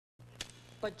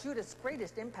But Judith's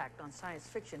greatest impact on science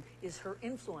fiction is her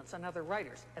influence on other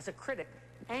writers, as a critic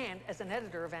and as an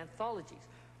editor of anthologies.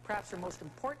 Perhaps her most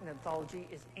important anthology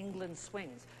is England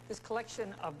Swings. This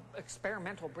collection of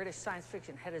experimental British science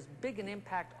fiction had as big an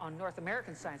impact on North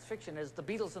American science fiction as the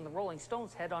Beatles and the Rolling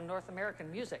Stones had on North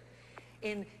American music.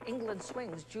 In England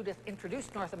Swings, Judith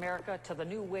introduced North America to the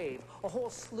new wave, a whole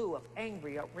slew of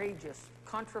angry, outrageous,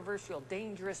 controversial,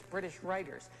 dangerous British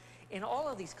writers. In all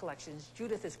of these collections,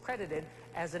 Judith is credited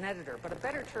as an editor, but a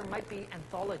better term might be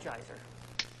anthologizer.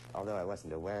 Although I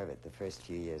wasn't aware of it the first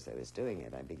few years I was doing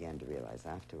it, I began to realize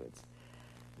afterwards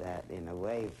that in a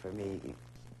way, for me,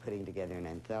 putting together an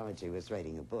anthology was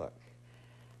writing a book.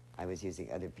 I was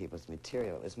using other people's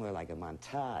material. It was more like a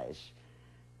montage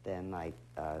than like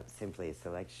simply a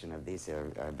selection of these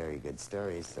are very good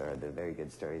stories, or the very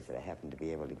good stories that I happen to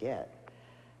be able to get.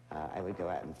 I would go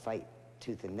out and fight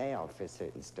tooth and nail for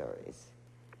certain stories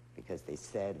because they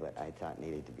said what I thought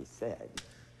needed to be said.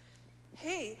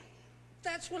 Hey,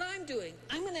 that's what I'm doing.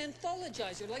 I'm an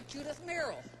anthologizer like Judith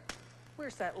Merril.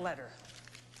 Where's that letter?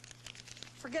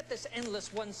 Forget this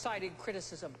endless one-sided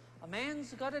criticism. A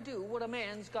man's got to do what a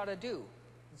man's got to do.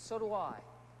 And so do I.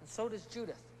 And so does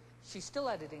Judith. She's still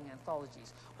editing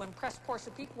anthologies. When Press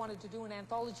Porcepique wanted to do an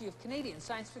anthology of Canadian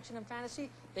science fiction and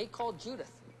fantasy, they called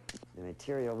Judith. The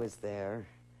material was there.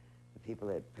 The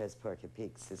people at Press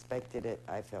Porcepique suspected it.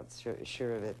 I felt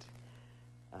sure of it.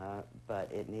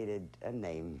 But it needed a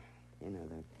name. You know,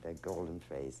 the golden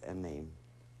phrase, a name.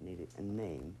 Needed a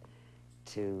name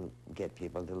to get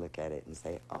people to look at it and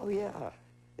say, oh yeah,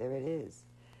 there it is.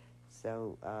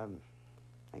 So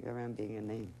I go around being a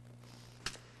name.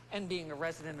 And being a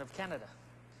resident of Canada.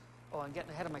 Oh, I'm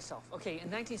getting ahead of myself. Okay,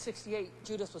 in 1968,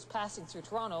 Judith was passing through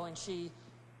Toronto and she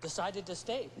decided to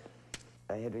stay.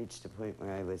 I had reached a point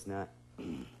where I was not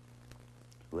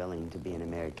willing to be an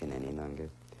American any longer.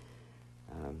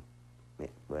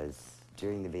 It was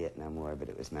during the Vietnam War, but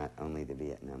it was not only the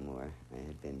Vietnam War. I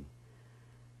had been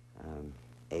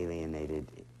alienated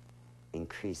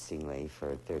increasingly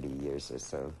for 30 years or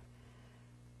so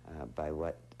by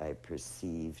what I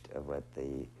perceived of what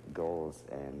the goals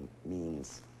and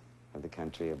means of the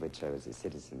country of which I was a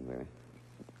citizen were.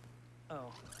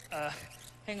 Oh,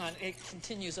 hang on, it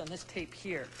continues on this tape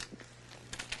here.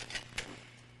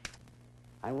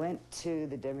 I went to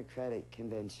the Democratic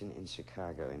Convention in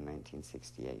Chicago in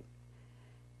 1968.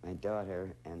 My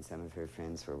daughter and some of her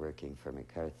friends were working for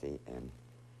McCarthy and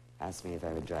asked me if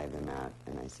I would drive them out,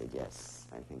 and I said yes.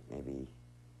 I think maybe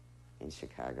in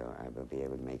Chicago I will be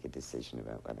able to make a decision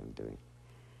about what I'm doing.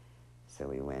 So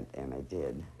we went, and I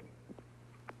did.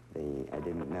 I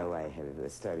didn't know I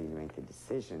was starting to make the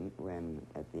decision when,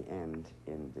 at the end,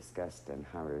 in disgust and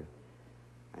horror,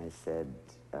 I said,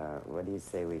 what do you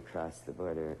say we cross the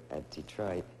border at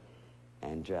Detroit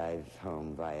and drive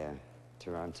home via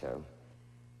Toronto?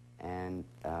 And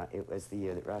it was the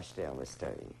year that Rochdale was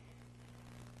starting.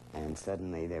 And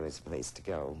suddenly there was a place to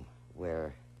go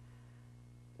where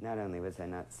not only was I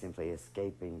not simply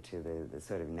escaping to the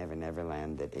sort of never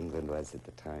land that England was at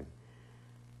the time,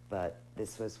 but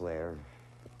this was where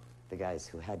the guys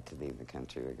who had to leave the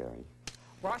country were going.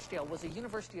 Rochdale was a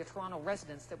University of Toronto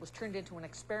residence that was turned into an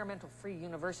experimental free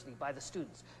university by the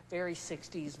students. Very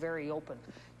 60s, very open.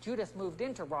 Judith moved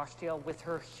into Rochdale with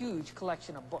her huge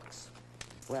collection of books.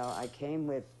 Well, I came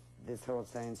with this whole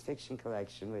science fiction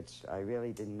collection, which I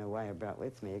really didn't know why I brought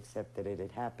with me, except that it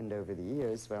had happened over the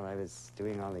years while I was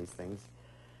doing all these things.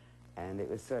 And it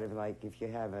was sort of like if you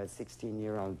have a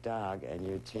 16-year-old dog and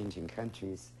you're changing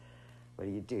countries, what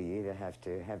do? You either have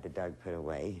to have the dog put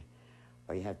away,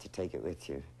 or you have to take it with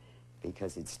you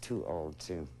because it's too old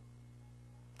to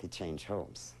change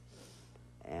homes.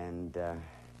 And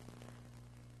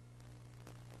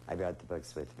I brought the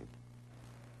books with me.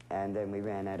 And then we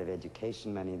ran out of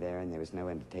education money there, and there was no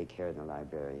one to take care of the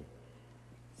library.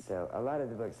 So a lot of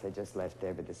the books I just left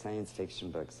there, but the science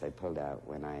fiction books I pulled out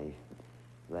when I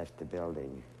left the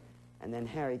building. And then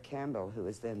Harry Campbell, who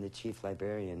was then the chief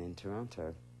librarian in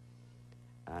Toronto,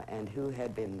 and who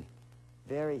had been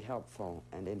very helpful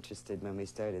and interested when we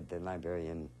started the library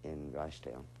in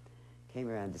Rochdale, came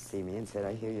around to see me and said,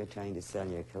 I hear you're trying to sell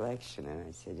your collection. And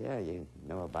I said, yeah, you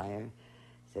know a buyer?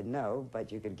 He said, no,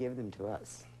 but you could give them to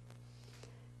us.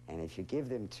 And if you give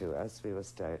them to us, we will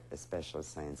start a special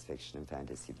science fiction and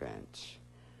fantasy branch.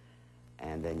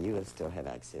 And then you will still have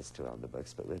access to all the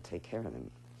books, but we'll take care of them.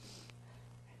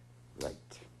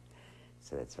 Right.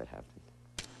 So that's what happened.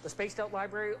 The Spaced Out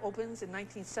Library opens in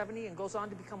 1970 and goes on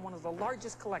to become one of the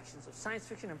largest collections of science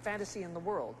fiction and fantasy in the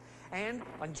world. And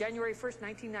on January 1st,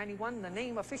 1991, the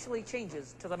name officially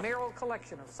changes to the Merril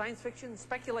Collection of Science Fiction,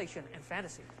 Speculation, and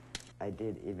Fantasy. I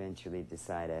did eventually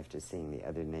decide, after seeing the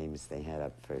other names they had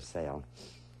up for sale,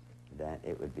 that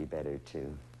it would be better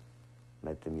to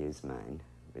let them use mine,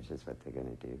 which is what they're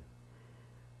going to do.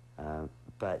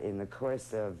 But in the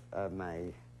course of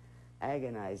my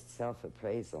agonized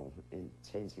self-appraisal in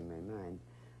changing my mind,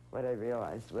 what I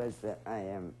realized was that I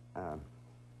am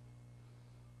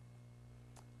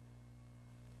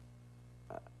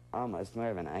almost more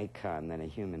of an icon than a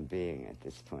human being at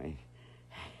this point.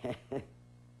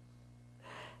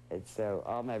 And so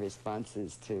all my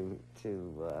responses to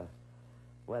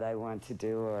what I want to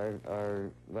do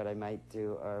or what I might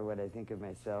do or what I think of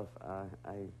myself,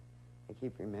 I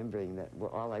keep remembering that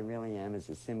all I really am is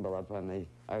a symbol up on the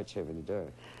arch over the door.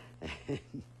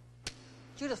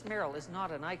 Judith Merril is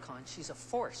not an icon, she's a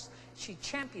force. She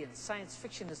champions science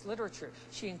fiction as literature.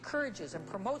 She encourages and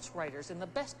promotes writers in the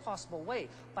best possible way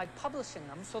by publishing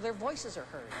them so their voices are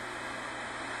heard.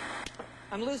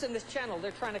 I'm losing this channel,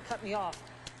 they're trying to cut me off.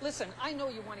 Listen, I know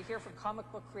you want to hear from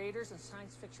comic book creators and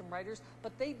science fiction writers,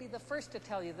 but they'd be the first to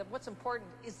tell you that what's important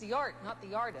is the art, not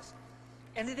the artist.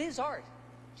 And it is art.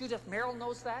 Judith Merril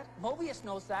knows that, Moebius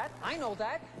knows that, I know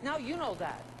that, now you know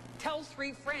that. Tell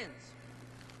 3 friends.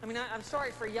 I mean, I'm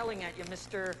sorry for yelling at you,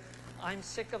 Mr. I'm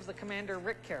sick of the Commander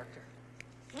Rick character.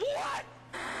 What?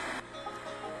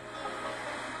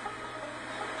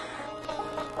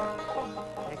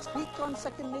 Next week on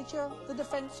Second Nature, the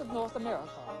defense of North America.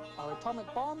 Our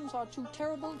atomic bombs are too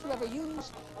terrible to ever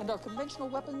use, and our conventional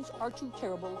weapons are too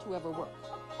terrible to ever work.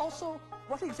 Also,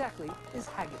 what exactly is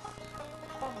haggis?